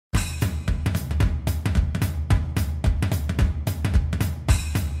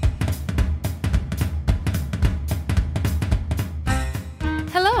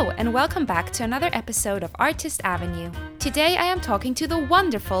and welcome back to another episode of Artist Avenue. Today I am talking to the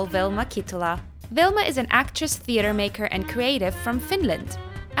wonderful Vilma Kitula. Vilma is an actress, theatre maker and creative from Finland.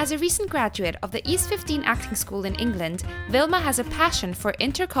 As a recent graduate of the East 15 Acting School in England, Vilma has a passion for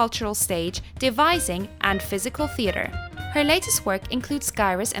intercultural stage, devising and physical theatre. Her latest work includes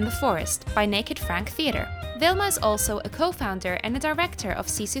Skyrus and the Forest by Naked Frank Theatre. Vilma is also a co-founder and a director of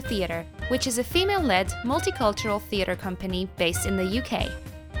Sisu Theatre, which is a female-led, multicultural theatre company based in the UK.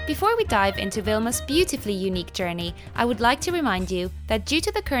 Before we dive into Vilma's beautifully unique journey, I would like to remind you that due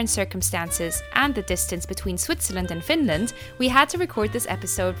to the current circumstances and the distance between Switzerland and Finland, we had to record this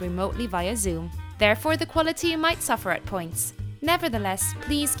episode remotely via Zoom. Therefore, the quality might suffer at points. Nevertheless,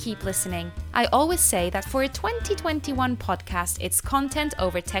 please keep listening. I always say that for a 2021 podcast, it's content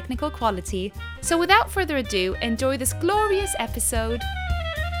over technical quality. So without further ado, enjoy this glorious episode.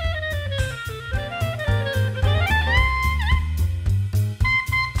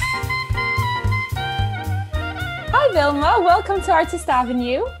 Hi Vilma, welcome to Artist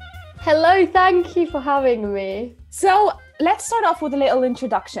Avenue. Hello, thank you for having me. So let's start off with a little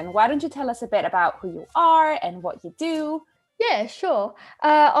introduction. Why don't you tell us a bit about who you are and what you do? Yeah, sure.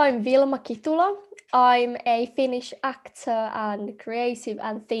 I'm Vilma Kitula. I'm a Finnish actor and creative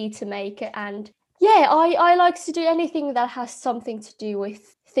and theatre maker. And yeah, I like to do anything that has something to do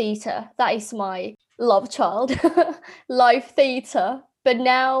with theatre. That is my love child, live theatre. But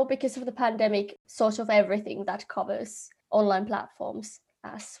now, because of the pandemic, sort of everything that covers online platforms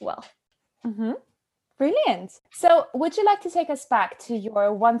as well. Mm-hmm. Brilliant. So would you like to take us back to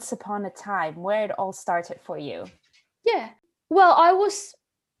your once upon a time, where it all started for you? Yeah. Well, I was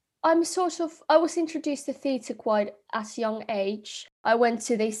introduced to theatre quite at a young age. I went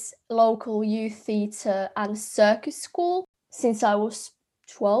to this local youth theatre and circus school since I was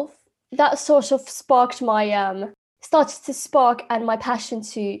 12. That sort of sparked my started to spark and my passion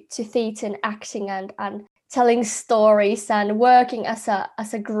to theatre and acting and telling stories and working as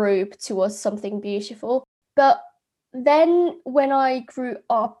a group towards something beautiful. But then when I grew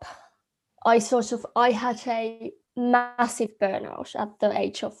up, I had a massive burnout at the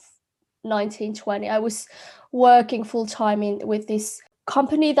age of 19, 20. I was working full-time with this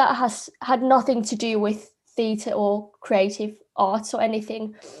company that had nothing to do with theatre or creative arts or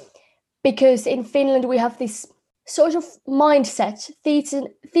anything, because in Finland we have this sort of mindset.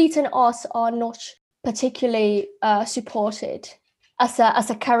 Theatre and arts are not particularly supported as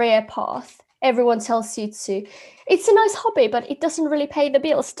a career path. Everyone tells you it's a nice hobby, but it doesn't really pay the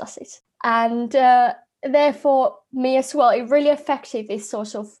bills, does it? And therefore, me as well, it really affected this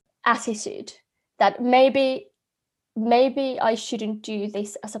sort of attitude that maybe I shouldn't do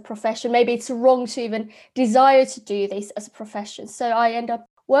this as a profession. Maybe it's wrong to even desire to do this as a profession. So I end up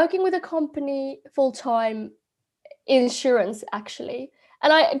working with a company full-time, insurance actually.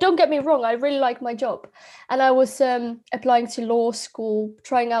 And I don't get me wrong, I really like my job. And I was applying to law school,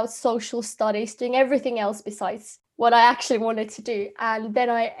 trying out social studies, doing everything else besides what I actually wanted to do. And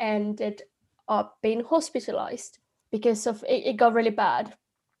then I ended up being hospitalized because of it got really bad.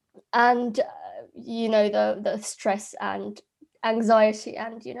 And the stress and anxiety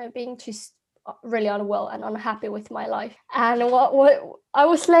and being just really unwell and unhappy with my life. And what I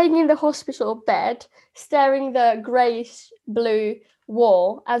was laying in the hospital bed staring the greyish blue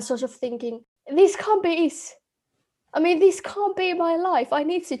wall and sort of thinking, this can't be my life. I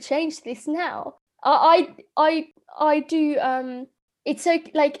need to change this now. I do it's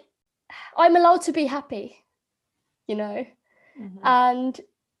like I'm allowed to be happy, Mm-hmm. And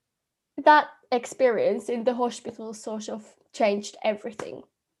that experience in the hospital sort of changed everything.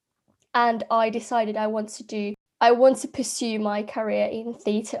 And I decided I want to pursue my career in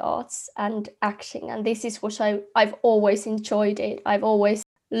theatre arts and acting. And this is what I've always enjoyed it. I've always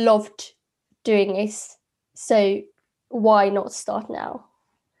loved doing this. So why not start now?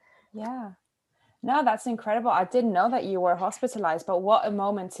 Yeah. No, that's incredible. I didn't know that you were hospitalized, but what a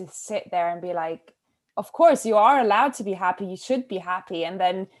moment to sit there and be like, of course, you are allowed to be happy. You should be happy. And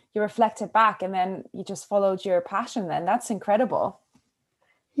then you reflected back and then you just followed your passion then. That's incredible.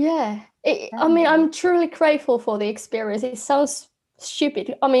 Yeah. I'm truly grateful for the experience. It sounds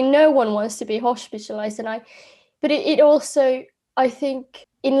stupid. No one wants to be hospitalized. But it also, I think,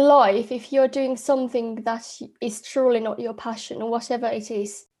 in life, if you're doing something that is truly not your passion or whatever it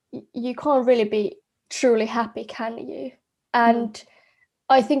is, you can't really be truly happy, can you? And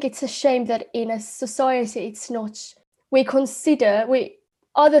I think it's a shame that in a society it's not, we consider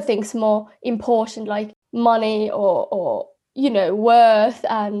other things more important, like money or worth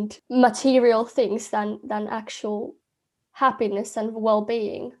and material things than actual happiness and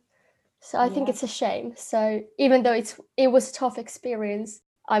well-being. So I think it's a shame. So even though it was a tough experience,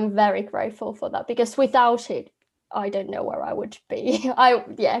 I'm very grateful for that, because without it, I don't know where I would be.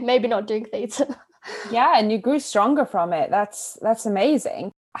 Maybe not doing theatre. Yeah, and you grew stronger from it. That's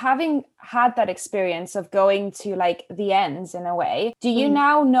amazing. Having had that experience of going to like the ends in a way, do you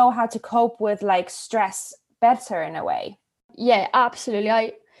now know how to cope with like stress better in a way? Yeah,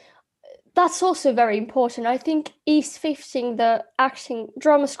 absolutely. That's also very important. I think East 15, the acting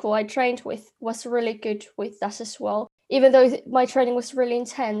drama school I trained with, was really good with that as well. Even though my training was really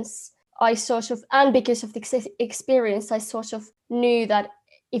intense, I sort of, and because of the experience, I sort of knew that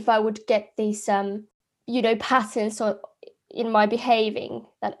if I would get these, patterns in my behaving,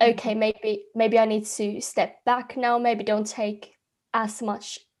 that okay, maybe I need to step back now. Maybe don't take as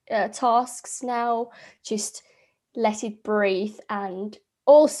much tasks now. Just let it breathe. And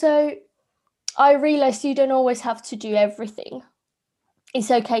also, I realized you don't always have to do everything. It's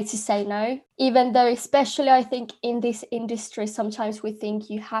okay to say no, even though, especially I think in this industry, sometimes we think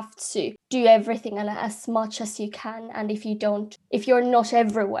you have to do everything and as much as you can. And if you're not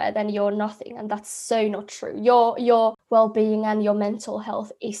everywhere, then you're nothing. And that's so not true. Your well-being and your mental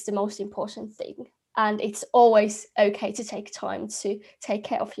health is the most important thing. And it's always okay to take time to take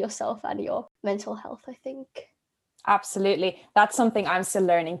care of yourself and your mental health, I think. Absolutely. That's something I'm still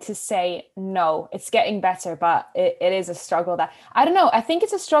learning, to say no. It's getting better, but it is a struggle that, I don't know, I think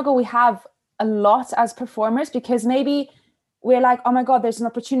it's a struggle we have a lot as performers, because maybe we're like, oh my God, there's an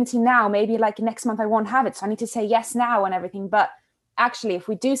opportunity now. Maybe like next month I won't have it, so I need to say yes now and everything. But actually, if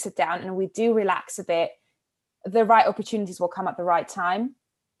we do sit down and we do relax a bit, the right opportunities will come at the right time.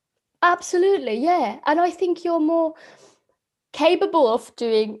 Absolutely, yeah. And I think you're more capable of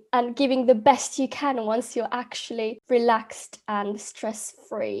doing and giving the best you can once you're actually relaxed and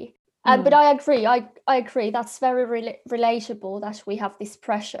stress-free. But I agree that's very relatable, that we have this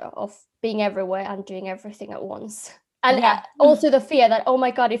pressure of being everywhere and doing everything at once, and also the fear that, oh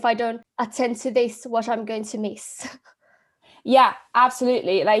my God, if I don't attend to this, what I'm going to miss. Yeah,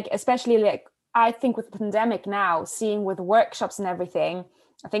 absolutely. Like, especially like I think with the pandemic now, seeing with workshops and everything,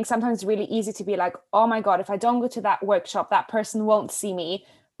 I think sometimes it's really easy to be like, oh my God, if I don't go to that workshop, that person won't see me.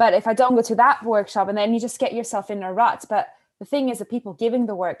 But if I don't go to that workshop, and then you just get yourself in a rut. But the thing is, the people giving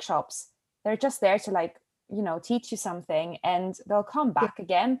the workshops, they're just there to like, teach you something, and they'll come back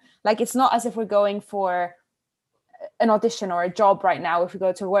again. Like, it's not as if we're going for an audition or a job right now. If we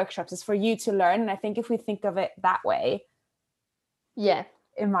go to workshops, it's for you to learn. And I think if we think of it that way,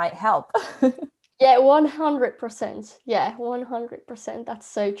 it might help. Yeah, 100%. Yeah, 100%. That's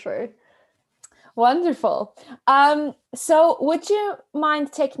so true. Wonderful. So would you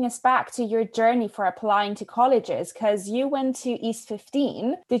mind taking us back to your journey for applying to colleges? Because you went to East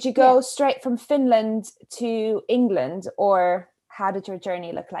 15. Did you go straight from Finland to England, or how did your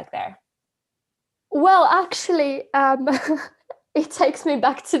journey look like there? Well, actually, it takes me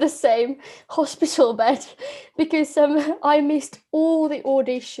back to the same hospital bed, because I missed all the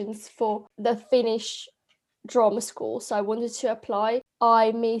auditions for the Finnish drama school. So I wanted to apply.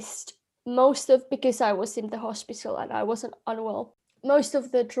 I missed most of, because I was in the hospital and I wasn't unwell, most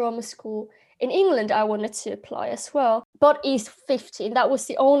of the drama school in England I wanted to apply as well. But East 15, that was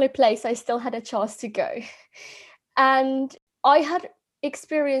the only place I still had a chance to go. And I had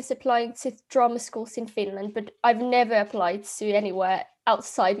experience applying to drama schools in Finland, but I've never applied to anywhere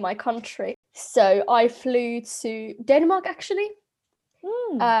outside my country. So I flew to Denmark, actually,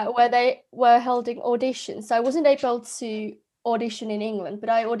 where they were holding auditions. So I wasn't able to audition in England, but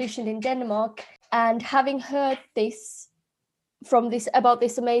I auditioned in Denmark. And having heard about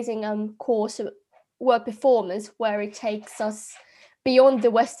this amazing course of work performance, where it takes us beyond the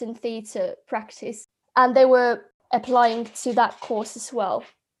Western theatre practice, and they were applying to that course as well.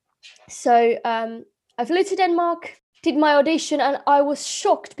 So I flew to Denmark, did my audition, and I was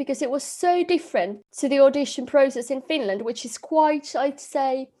shocked because it was so different to the audition process in Finland, which is quite, I'd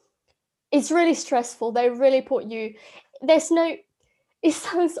say, it's really stressful. They really put you, it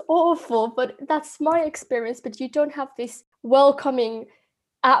sounds awful, but that's my experience, but you don't have this welcoming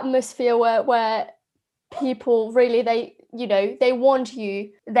atmosphere where people really, they want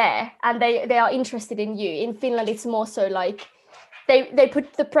you there and they are interested in you. In Finland, it's more so like they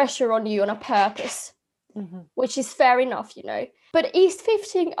put the pressure on you on a purpose, which is fair enough, But East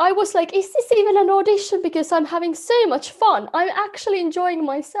 15, I was like, is this even an audition? Because I'm having so much fun. I'm actually enjoying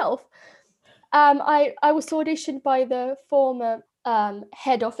myself. I was auditioned by the former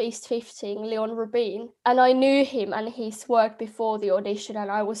head of East 15, Leon Rubin, and I knew him and his work before the audition, and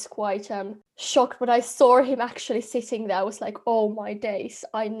I was quite shocked when I saw him actually sitting there. I was like, oh my days,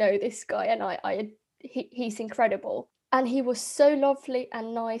 I know this guy, and he's incredible. And he was so lovely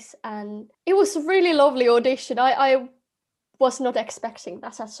and nice, and it was a really lovely audition. was not expecting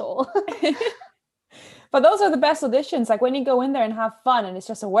that at all. But those are the best auditions. Like when you go in there and have fun and it's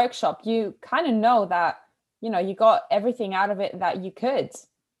just a workshop, you kind of know that, you got everything out of it that you could.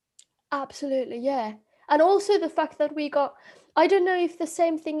 Absolutely, yeah. And also the fact that we got, I don't know if the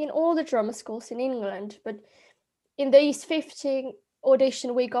same thing in all the drama schools in England, but in these 15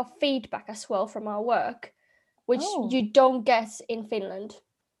 audition, we got feedback as well from our work, which you don't get in Finland.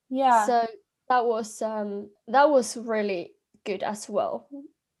 Yeah. So that was really good as well.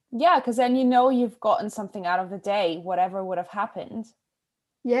 Yeah, because then you've gotten something out of the day, whatever would have happened.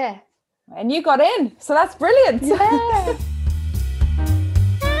 Yeah. And you got in, so that's brilliant. Yeah.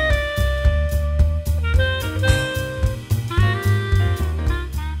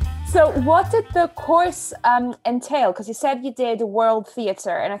 So what did the course entail? Because you said you did World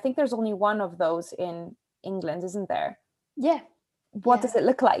Theatre, and I think there's only one of those in England, isn't there? Yeah. What does it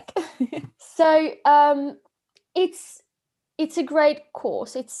look like? So it's a great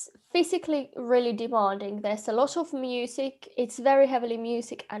course. It's physically really demanding. There's a lot of music. It's very heavily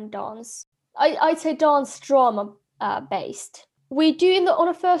music and dance. I'd say dance drama based. We do on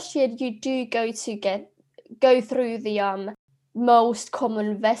the first year you do go through the most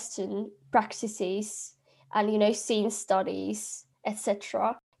common Western practices and scene studies,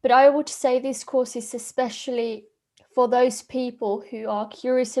 etc. But I would say this course is especially for those people who are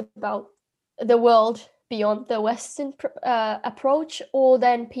curious about the world beyond the Western approach, or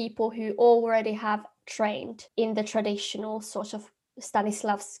then people who already have trained in the traditional sort of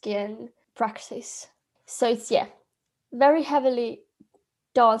Stanislavskian practice. So it's very heavily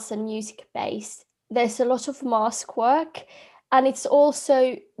dance and music based. There's a lot of mask work, and it's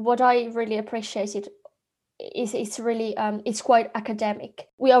also what I really appreciated is it's really it's quite academic.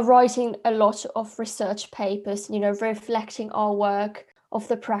 We are writing a lot of research papers, reflecting our work of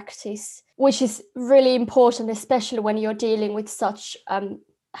the practice, which is really important, especially when you're dealing with such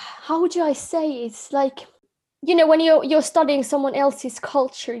how do I say, it's like when you're studying someone else's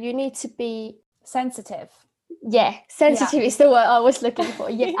culture, you need to be sensitive. Sensitive is the word I was looking for.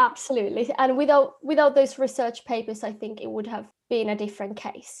 Absolutely. And without those research papers, I think it would have been a different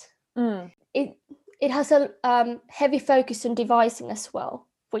case. It has a heavy focus on devising as well,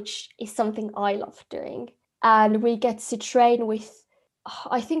 which is something I love doing. And we get to train with,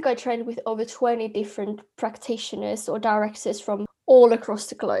 I think I trained with over 20 different practitioners or directors from all across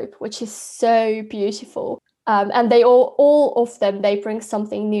the globe, which is so beautiful. And they all of them, they bring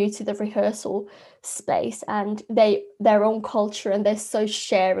something new to the rehearsal space, and their own culture, and they're so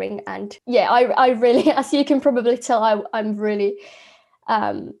sharing. And I really, as you can probably tell, I'm really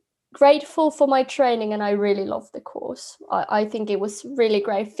grateful for my training, and I really love the course. I think it was really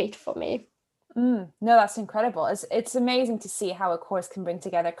great fit for me. No, that's incredible. It's amazing to see how a course can bring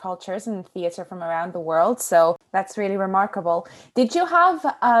together cultures and theatre from around the world. So that's really remarkable. Did you have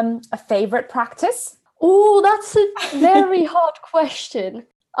a favorite practice? Oh, that's a very hard question.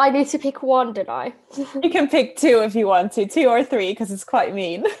 I need to pick one, did I? You can pick two if you want to, 2 or 3, because it's quite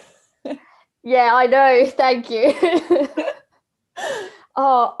mean. Yeah, I know. Thank you.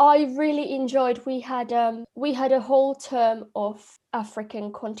 I really enjoyed. We had a whole term of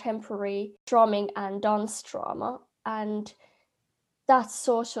African contemporary drumming and dance drama, and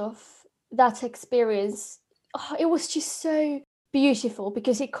that experience, it was just so beautiful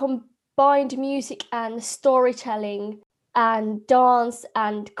because it combined music and storytelling and dance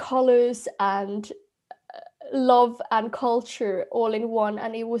and colors and love and culture all in one.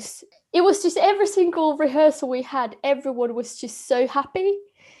 And it was just every single rehearsal we had, everyone was just so happy.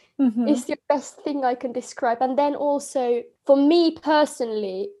 It's the best thing I can describe. And then also for me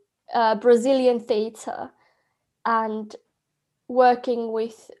personally, Brazilian theatre, and working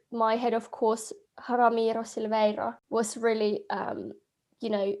with my head of course, Ramiro Silveira, was really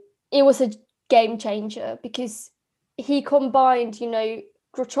it was a game changer, because he combined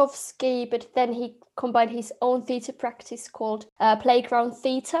Grotowski, but then he combined his own theatre practice called Playground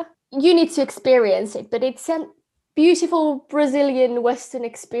Theatre. You need to experience it, but it's a beautiful Brazilian Western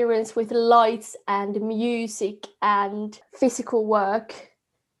experience with lights and music and physical work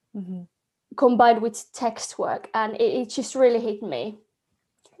combined with text work, and it just really hit me.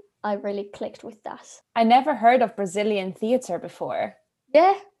 I really clicked with that. I never heard of Brazilian theatre before.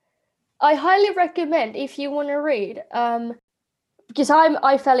 Yeah, I highly recommend if you want to read. Because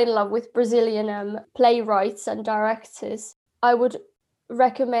I fell in love with Brazilian playwrights and directors. I would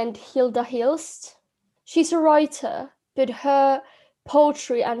recommend Hilda Hilst. She's a writer, but her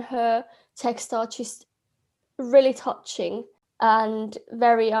poetry and her text are just really touching and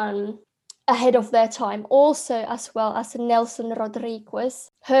very ahead of their time. Also, as well as Nelson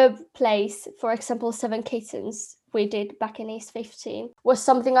Rodriguez, her plays, for example, Seven Kittens, we did back in East 15 was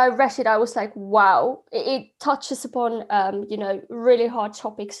something I read it. I was like, wow, it touches upon, really hard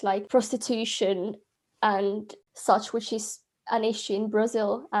topics like prostitution and such, which is an issue in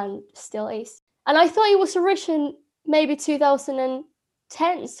Brazil and still is. And I thought it was written maybe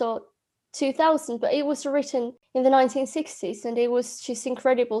 2010 or 2000, but it was written in the 1960s, and it was just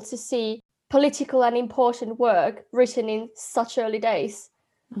incredible to see political and important work written in such early days.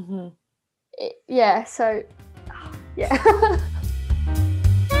 Mm-hmm. So yeah.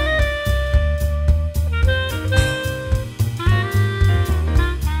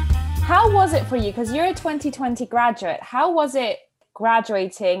 How was it for you? Because you're a 2020 graduate. How was it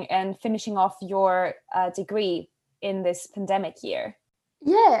graduating and finishing off your degree in this pandemic year?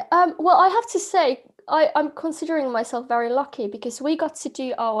 Yeah, well, I have to say, I'm considering myself very lucky because we got to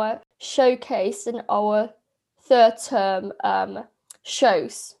do our showcase and our third term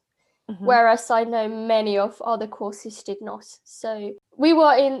shows, whereas I know many of other courses did not. So we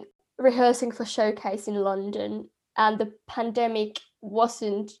were in rehearsing for showcase in London, and the pandemic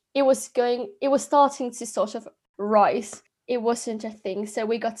it was starting to sort of rise. It wasn't a thing, so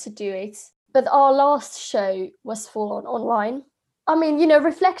we got to do it. But our last show was full on online. I mean,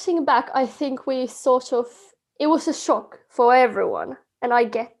 reflecting back, I think it was a shock for everyone. And I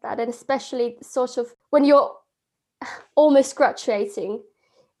get that. And especially sort of when you're almost graduating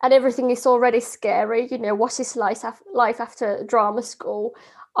and everything is already scary, what is life after drama school?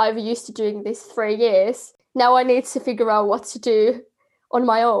 I've used to doing this 3 years. Now I need to figure out what to do on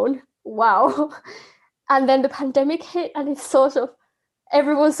my own. Wow. And then the pandemic hit, and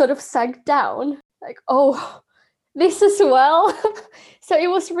everyone sort of sank down. Like, oh, this as well. So it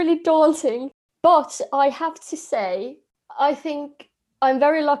was really daunting. But I have to say, I think I'm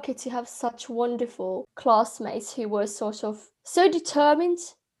very lucky to have such wonderful classmates who were sort of so determined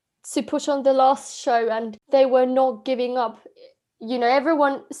to put on the last show, and they were not giving up.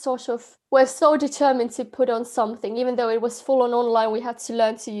 Everyone sort of was so determined to put on something, even though it was full on online. We had to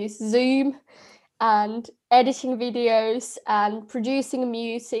learn to use Zoom and editing videos and producing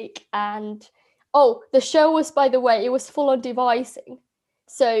music. And the show was, by the way, it was full on devising.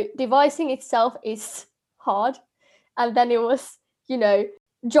 So devising itself is hard. And then it was,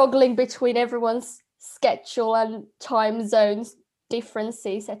 juggling between everyone's schedule and time zones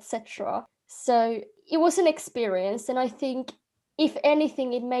differences, etc. So it was an experience. And I think, if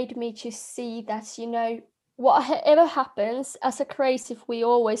anything, it made me just see that, whatever happens, as a creative, we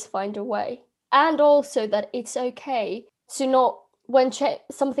always find a way. And also that it's okay to not, when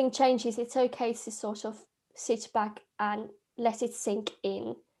something changes, it's okay to sort of sit back and let it sink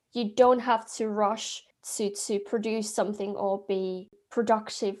in. You don't have to rush to produce something or be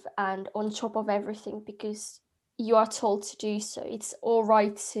productive and on top of everything because you are told to do so. It's all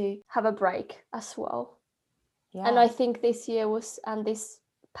right to have a break as well. Yeah. And I think this year and this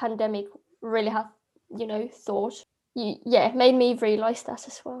pandemic really have, made me realize that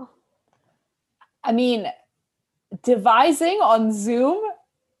as well. I mean, devising on Zoom,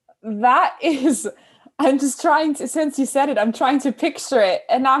 that is, I'm just trying to, since you said it, I'm trying to picture it.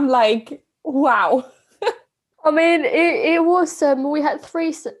 And I'm like, wow. I mean, it was, we had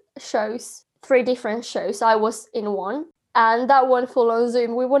 3 different shows. I was in one, and that one full on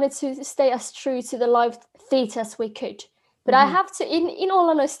Zoom. We wanted to stay as true to the live theatre as we could. But I have to, in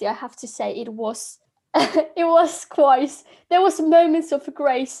all honesty, I have to say it was quite, there was moments of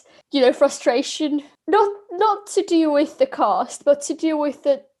great, frustration, not to do with the cast, but to do with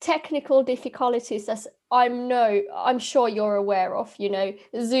the technical difficulties, as I'm sure you're aware of,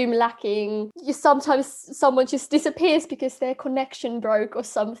 Zoom lacking. Sometimes someone just disappears because their connection broke or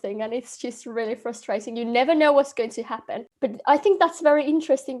something, and it's just really frustrating. You never know what's going to happen. But I think that's very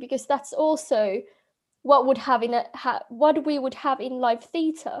interesting because that's also what we would have in live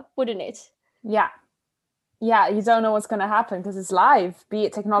theatre, wouldn't it? Yeah, you don't know what's going to happen because it's live, be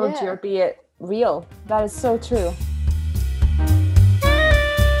it technology or be it real. That is so true.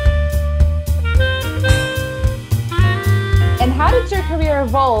 And how did your career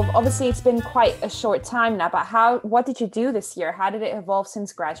evolve? Obviously, it's been quite a short time now, but what did you do this year? How did it evolve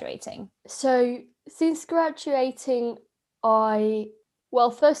since graduating? So since graduating,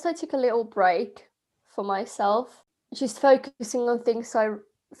 first I took a little break for myself, just focusing on things I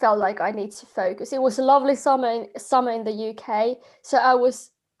felt like I need to focus. It was a lovely summer in the UK, so I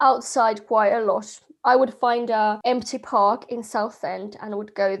was outside quite a lot. I would find an empty park in Southend and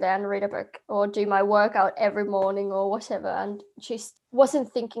would go there and read a book or do my workout every morning or whatever, and just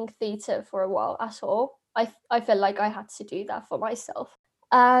wasn't thinking theatre for a while at all. I felt like I had to do that for myself.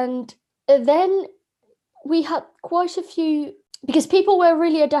 And then we had quite a few, because people were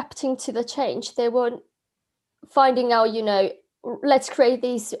really adapting to the change. They weren't finding out, let's create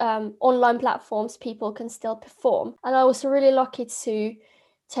these online platforms people can still perform. And I was really lucky to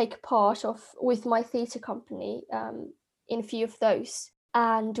take part with my theatre company in a few of those.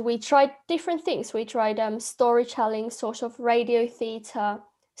 And we tried different things. We tried storytelling, sort of radio theatre,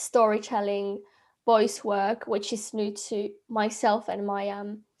 storytelling, voice work, which is new to myself and my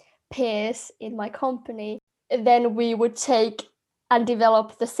peers in my company. Then we would take and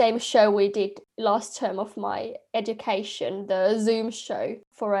develop the same show we did last term of my education, the Zoom show,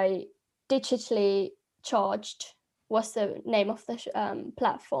 for a digitally charged, was the name of the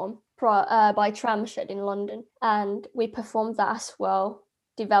platform, by Tramshed in London. And we performed that as well,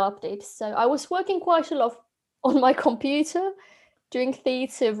 developed it. So I was working quite a lot on my computer, doing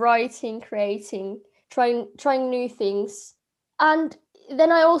theatre, writing, creating, trying new things. And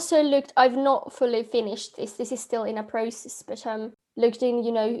then I also looked, I've not fully finished this is still in a process, but looked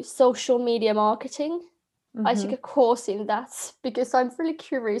in, social media marketing. Mm-hmm. I took a course in that because I'm really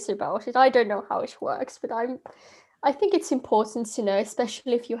curious about it. I don't know how it works, but I think it's important to know,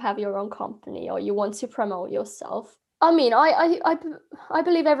 especially if you have your own company or you want to promote yourself. I mean, I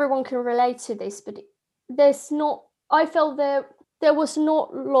believe everyone can relate to this, but I felt there was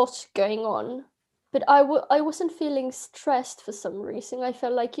not a lot going on, but I wasn't feeling stressed for some reason. I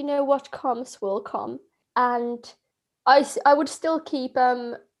felt like, what comes will come. And I would still keep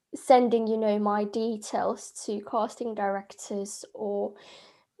sending, my details to casting directors, or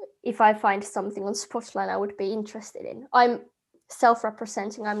if I find something on Spotlight I would be interested in. I'm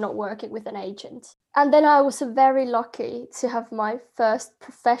self-representing, I'm not working with an agent. And then I was very lucky to have my first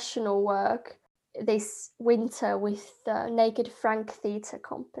professional work this winter with the Naked Frank Theatre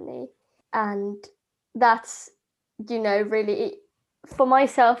Company. And that's, really, for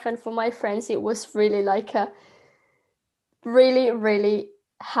myself and for my friends, it was really like a really, really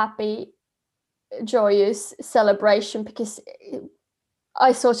happy, joyous celebration, because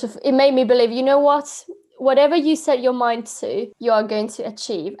it made me believe, whatever you set your mind to, you are going to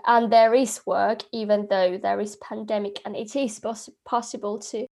achieve. And there is work, even though there is pandemic, and it is possible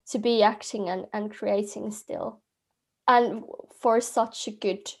to be acting and creating still. And for such a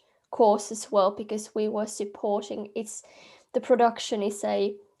good cause as well, because we were supporting the production is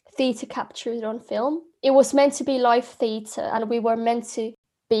a theatre captured on film. It was meant to be live theatre, and we were meant to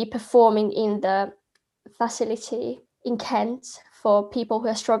be performing in the facility in Kent for people who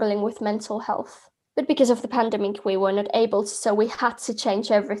are struggling with mental health. But because of the pandemic, we were not able to, so we had to change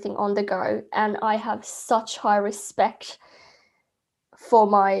everything on the go. And I have such high respect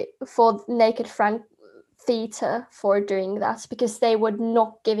for Naked Frank Theatre for doing that, because they were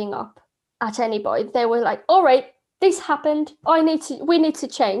not giving up at anybody. They were like, all right, this happened. We need to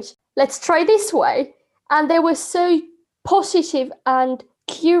change. Let's try this way. And they were so positive and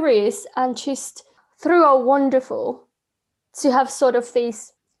curious and just throughout wonderful to have sort of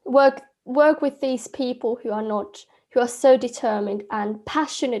these work with these people who are so determined and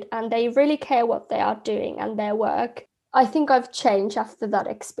passionate, and they really care what they are doing and their work. I think I've changed after that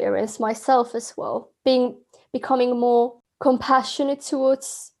experience myself as well, becoming more compassionate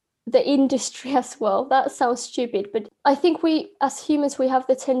towards the industry as well. That sounds stupid, but I think we as humans, we have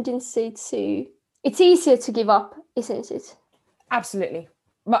the tendency it's easier to give up, isn't it? Absolutely.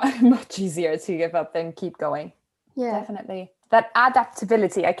 Much easier to give up than keep going. Yeah, definitely. That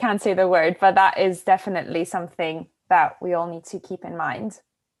adaptability, I can't say the word, but that is definitely something that we all need to keep in mind.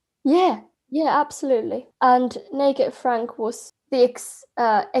 Yeah, absolutely. And Naked Frank was the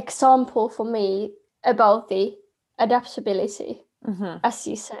example for me about the adaptability, as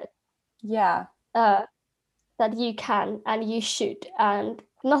you said. Yeah. That you can and you should, and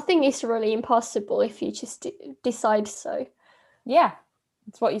nothing is really impossible if you just decide so. Yeah,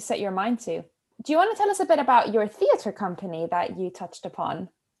 it's what you set your mind to. Do you want to tell us a bit about your theatre company that you touched upon?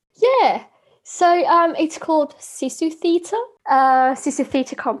 Yeah, so it's called Sisu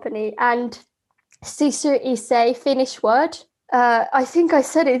Theatre Company, and Sisu is a Finnish word. I think I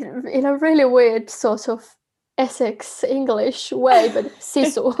said it in a really weird sort of Essex English way, but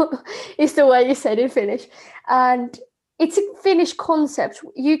Sisu is the way you said it in Finnish. And it's a Finnish concept.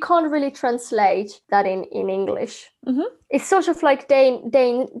 You can't really translate that in English. Mm-hmm. It's sort of like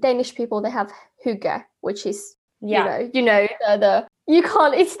Danish people, they have hygge, which is, you can't,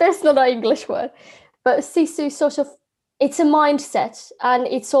 there's not an English word. But Sisu sort of, it's a mindset, and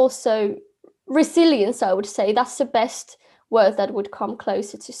it's also resilience, I would say. That's the best word that would come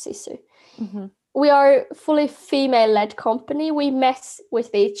closer to Sisu. Mm-hmm. We are a fully female-led company. We met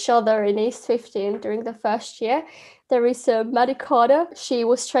with each other in East 15 during the first year. There is Maddie Carter. She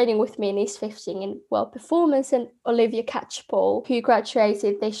was training with me in East 15 in performance, and Olivia Catchpole, who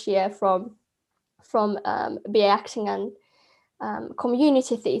graduated this year from from BA Acting and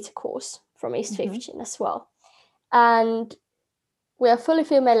Community Theatre course from East 15 as well. And we are a fully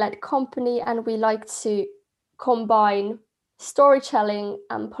female-led company, and we like to combine storytelling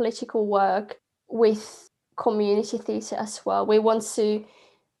and political work with community theatre as well.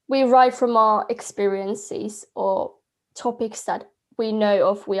 We write from our experiences or topics that we know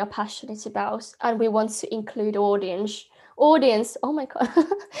of, we are passionate about, and we want to include audience, oh my God,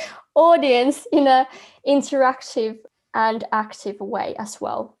 audience in a interactive and active way as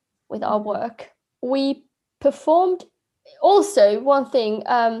well with our work. We performed. Also, one thing,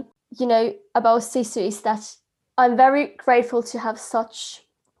 about Sisu is that I'm very grateful to have such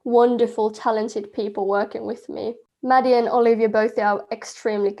wonderful, talented people working with me. Maddie and Olivia, both, they are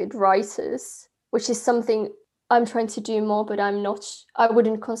extremely good writers, which is something I'm trying to do more, but I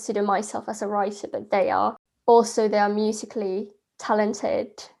wouldn't consider myself as a writer, but they are. Also, they are musically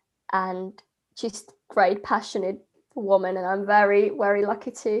talented and just great, passionate women, and I'm very, very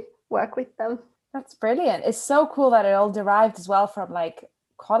lucky to work with them. That's brilliant. It's so cool that it all derived as well from like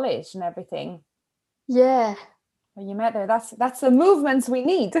college and everything. Yeah. When you met there, that's the movements we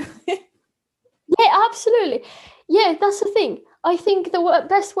need. Yeah, absolutely. Yeah, that's the thing. I think the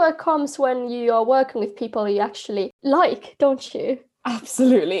best work comes when you are working with people you actually like, don't you?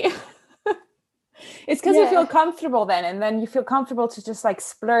 Absolutely. It's because you feel comfortable then, and then you feel comfortable to just like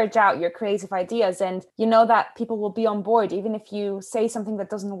splurge out your creative ideas, and you know that people will be on board even if you say something that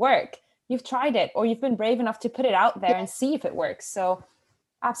doesn't work. You've tried it, or you've been brave enough to put it out there and see if it works. So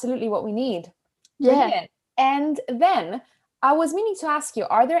absolutely what we need. Brilliant. And then I was meaning to ask you,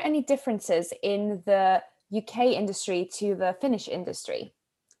 are there any differences in the UK industry to the Finnish industry?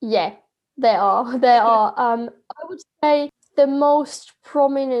 Yeah, there are. I would say the most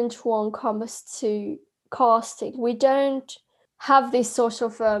prominent one comes to casting. We don't have this sort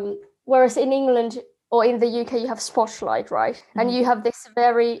of, whereas in England or in the UK, you have Spotlight, right? And you have this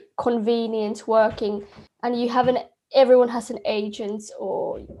very convenient working, and everyone has an agent,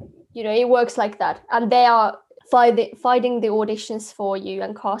 or, it works like that. And they are finding the auditions for you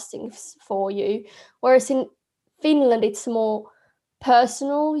and castings for you. Whereas in Finland, it's more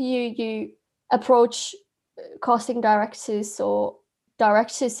personal. You approach casting directors or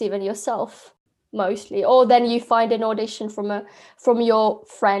directors even yourself mostly, or then you find an audition from your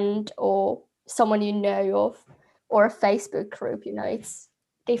friend or someone you know of, or a Facebook group. It's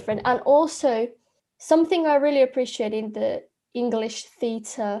different. And also something I really appreciate in the English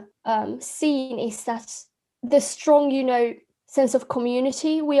theatre scene is that the strong sense of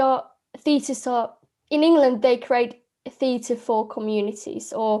community. Theatres are in England, they create theatre for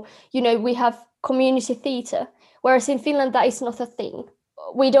communities, or we have community theatre, whereas in Finland that is not a thing.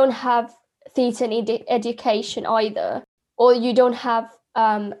 We don't have theatre in education either, or you don't have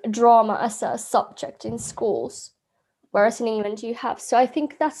drama as a subject in schools, whereas in England you have. So I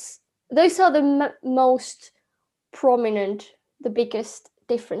think those are the most prominent, the biggest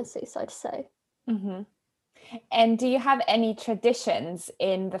differences, I'd say. Mm-hmm. And do you have any traditions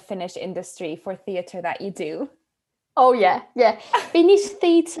in the Finnish industry for theatre that you do? Oh yeah. Finnish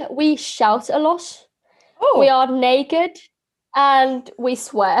theatre, we shout a lot. Oh. We are naked and we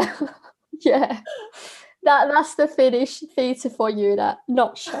swear. Yeah. That's the Finnish theatre for you in a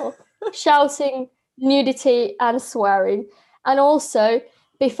nutshell. Shouting, nudity and swearing. And also,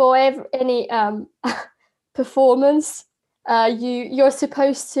 before any performance, you're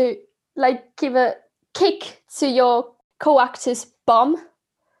supposed to like give a kick to your co-actor's bum.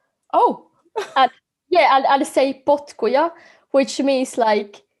 Oh. and say potkuja, which means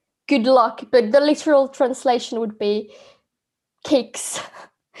like good luck, but the literal translation would be kicks.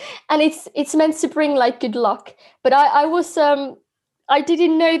 And it's meant to bring like good luck. But I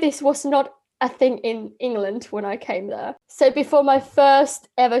didn't know this was not a thing in England when I came there. So before my first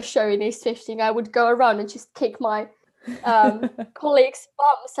ever show in East 15, I would go around and just kick my colleagues'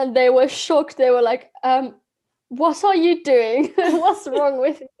 bums, and they were shocked. They were like, what are you doing? What's wrong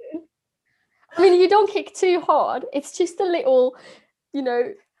with you? I mean, you don't kick too hard. It's just a little,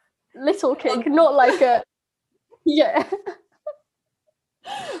 little kick, not like a, yeah.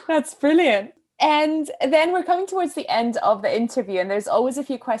 That's brilliant. And then we're coming towards the end of the interview, and there's always a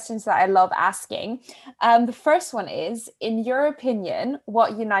few questions that I love asking. The first one is, in your opinion,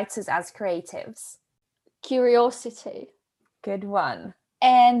 what unites us as creatives? Curiosity. Good one.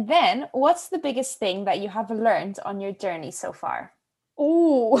 And then, what's the biggest thing that you have learned on your journey so far?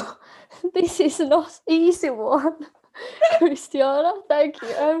 Oh, this is not easy one, Christiana. Thank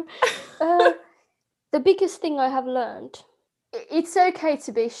you. The biggest thing I have learned, it's okay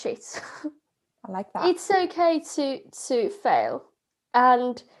to be shit. I like that. It's okay to fail,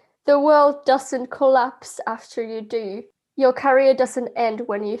 and the world doesn't collapse after you do. Your career doesn't end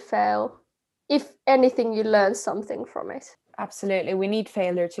when you fail. If anything, you learn something from it. Absolutely. We need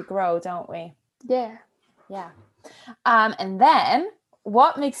failure to grow, don't we? Yeah. Yeah. And then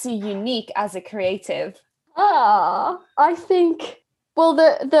what makes you unique as a creative? I think, well,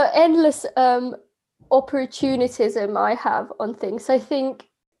 the endless opportunism I have on things. I think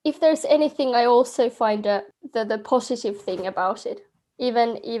if there's anything, I also find the positive thing about it,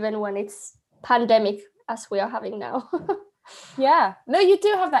 even when it's pandemic as we are having now. Yeah, no, you do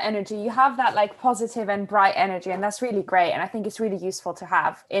have that energy. You have that like positive and bright energy, and that's really great. And I think it's really useful to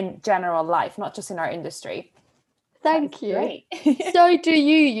have in general life, not just in our industry. Thank you. So do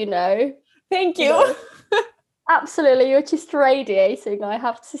you, Thank you. Absolutely, you're just radiating, I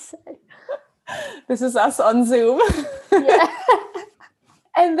have to say. This is us on Zoom. Yeah.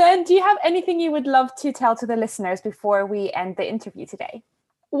 And then do you have anything you would love to tell to the listeners before we end the interview today?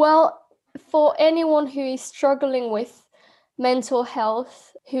 Well, for anyone who is struggling with mental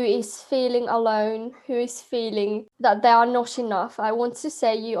health, who is feeling alone, who is feeling that they are not enough, I want to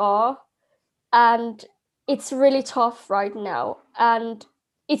say you are. And it's really tough right now. And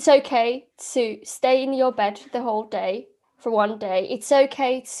it's okay to stay in your bed the whole day for one day. It's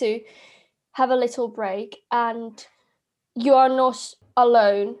okay to have a little break. And you are not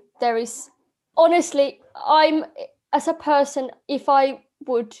alone. There is, honestly, as a person, if I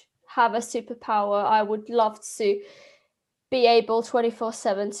would have a superpower, I would love to be able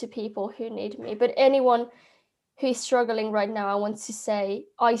 24/7 to people who need me. But anyone who is struggling right now, I want to say,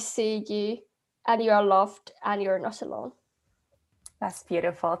 I see you and you are loved and you're not alone. That's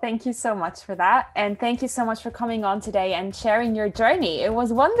beautiful. Thank you so much for that. And thank you so much for coming on today and sharing your journey. It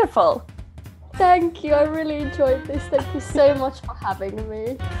was wonderful. Thank you. I really enjoyed this. Thank you so much for having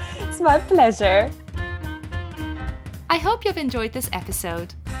me. It's my pleasure. I hope you've enjoyed this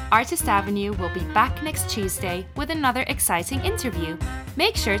episode. Artist Avenue will be back next Tuesday with another exciting interview.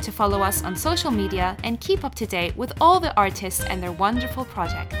 Make sure to follow us on social media and keep up to date with all the artists and their wonderful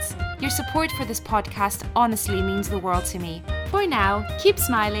projects. Your support for this podcast honestly means the world to me. For now, keep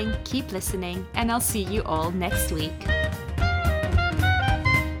smiling, keep listening, and I'll see you all next week.